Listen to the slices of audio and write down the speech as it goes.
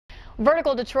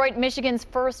Vertical Detroit, Michigan's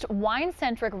first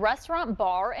wine-centric restaurant,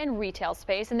 bar, and retail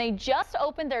space, and they just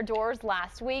opened their doors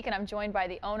last week. And I'm joined by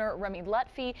the owner, Remy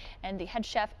Lutfi, and the head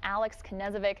chef, Alex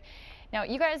Knezovic. Now,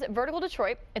 you guys, Vertical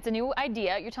Detroit, it's a new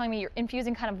idea. You're telling me you're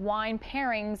infusing kind of wine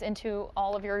pairings into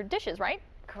all of your dishes, right?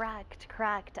 Correct,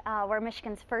 correct. We're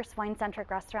Michigan's first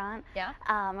wine-centric restaurant. Yeah.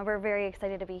 We're very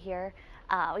excited to be here.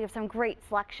 We have some great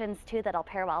selections too that'll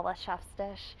pair well with chef's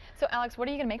dish. So, Alex, what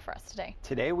are you going to make for us today?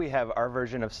 Today we have our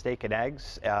version of steak and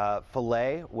eggs,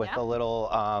 filet with a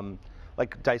little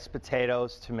like diced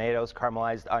potatoes, tomatoes,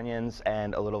 caramelized onions,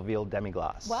 and a little veal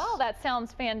demi-glace. Well, that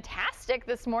sounds fantastic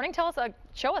this morning. Tell us,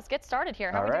 show us, get started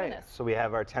here. How are we doing this? So we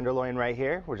have our tenderloin right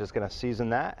here. We're just going to season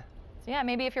that. So yeah,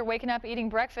 maybe if you're waking up eating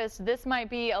breakfast, this might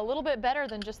be a little bit better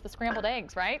than just the scrambled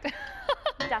eggs, right?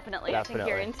 Definitely. I think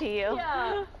guarantee you.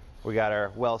 Yeah. We got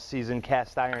our well-seasoned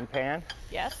cast iron pan.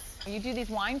 Yes. You do these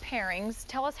wine pairings.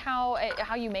 Tell us how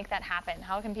you make that happen.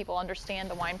 How can people understand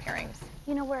the wine pairings?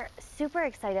 You know, we're super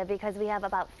excited because we have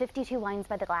about 52 wines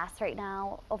by the glass right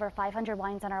now, over 500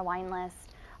 wines on our wine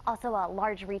list, also a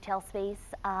large retail space,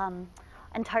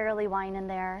 entirely wine in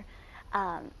there.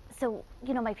 So,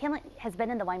 you know, my family has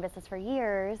been in the wine business for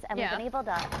years, and we've been able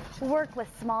to work with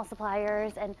small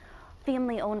suppliers and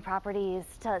family-owned properties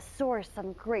to source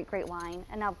some great wine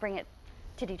and now bring it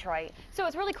to Detroit. So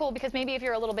it's really cool because maybe if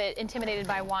you're a little bit intimidated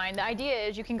by wine, the idea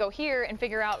is you can go here and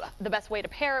figure out the best way to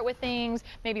pair it with things,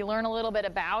 maybe learn a little bit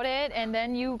about it, and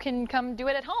then you can come do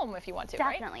it at home if you want to,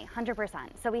 Definitely, right? 100%.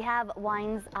 So we have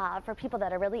wines for people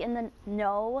that are really in the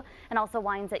know, and also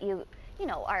wines that you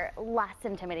know, are less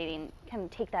intimidating, can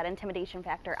take that intimidation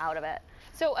factor out of it.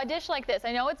 So a dish like this,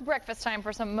 I know it's breakfast time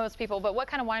for most people, but what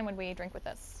kind of wine would we drink with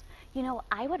this? You know,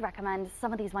 I would recommend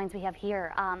some of these wines we have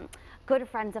here. Good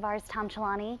friends of ours, Tom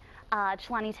Chelani,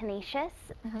 Chelani Tenacious,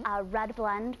 Red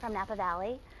Blend from Napa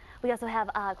Valley. We also have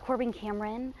Corbin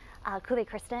Cameron, Cuvée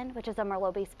Kristen, which is a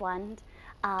Merlot-based blend,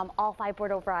 all 5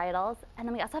 Bordeaux varietals. And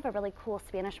then we also have a really cool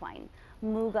Spanish wine,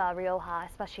 Muga Rioja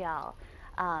Especial,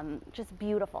 just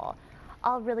beautiful.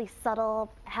 All really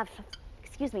subtle, have,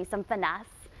 some finesse,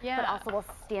 but also will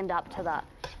stand up to the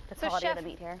quality of the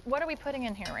meat here. What are we putting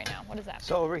in here right now? What is that?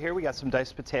 So over here we got some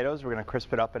diced potatoes. We're going to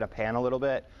crisp it up in a pan a little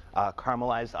bit.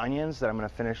 Caramelized onions that I'm going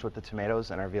to finish with the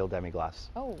tomatoes and our veal demi-glace.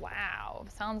 Oh wow,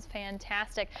 sounds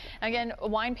fantastic. Again,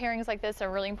 wine pairings like this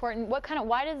are really important.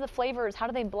 Why does the flavors, how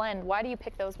do they blend? Why do you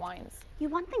pick those wines? You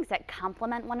want things that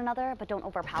complement one another but don't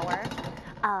overpower.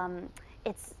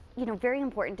 It's very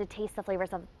important to taste the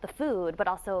flavors of the food, but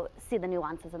also see the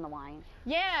nuances in the wine.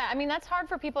 Yeah, I mean, that's hard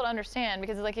for people to understand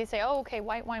because like you say, oh, okay,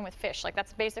 white wine with fish. Like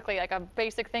that's basically like a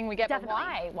basic thing we get, but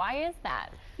why? Why is that?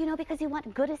 You know, because you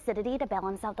want good acidity to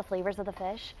balance out the flavors of the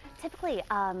fish. Typically,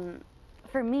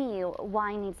 for me,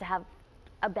 wine needs to have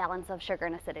a balance of sugar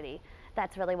and acidity.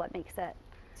 That's really what makes it.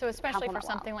 So especially for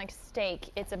something like steak,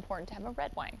 it's important to have a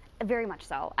red wine. Very much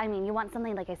so. I mean, you want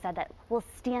something, like I said, that will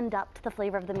stand up to the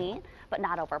flavor of the meat, but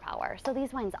not overpower. So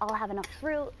these wines all have enough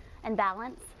fruit and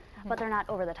balance, but they're not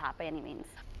over the top by any means.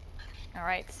 All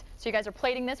right. So you guys are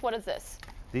plating this. What is this?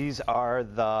 These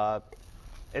are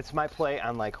it's my plate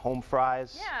on like home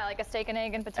fries. Yeah, like a steak and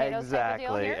egg and potatoes type of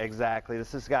deal here. Exactly.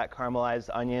 This has got caramelized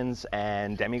onions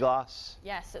and demi-glace.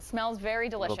 Yes, it smells very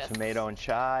delicious. A little tomato and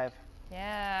chive.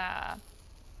 Yeah.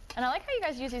 And I like how you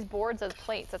guys use these boards as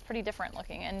plates. That's pretty different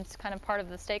looking, and it's kind of part of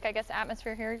the steak, I guess,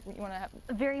 atmosphere here. You want to have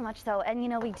very much so. And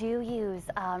we do use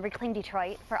Reclaim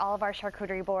Detroit for all of our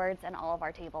charcuterie boards and all of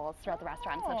our tables throughout the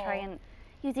restaurant. So try and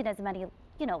using as many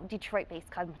Detroit-based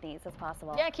companies as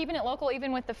possible. Yeah, keeping it local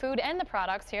even with the food and the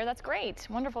products here. That's great.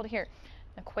 Wonderful to hear.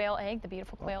 The quail egg, the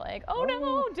beautiful quail egg. Oh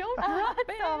no, don't drop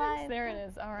it. So nice. There it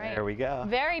is. All right. There we go.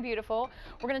 Very beautiful.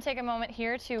 We're going to take a moment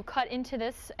here to cut into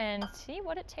this and see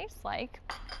what it tastes like.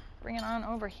 Bring it on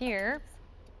over here.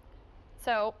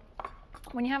 So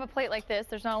when you have a plate like this,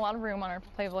 there's not a lot of room on our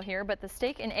table here, but the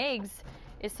steak and eggs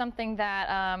is something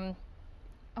that,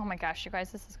 oh my gosh, you guys,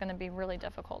 this is going to be really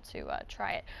difficult to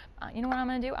try it. You know what I'm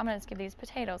going to do? I'm going to just give these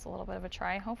potatoes a little bit of a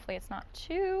try. Hopefully it's not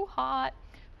too hot.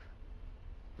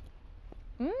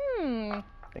 Mmm.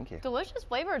 Thank you. Delicious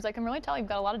flavors. I can really tell you've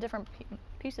got a lot of different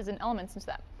pieces and elements into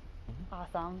that.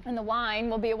 Awesome. And the wine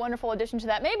will be a wonderful addition to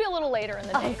that, maybe a little later in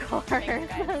the day. Of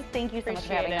course. Thank you so much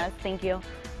for having us. Thank you.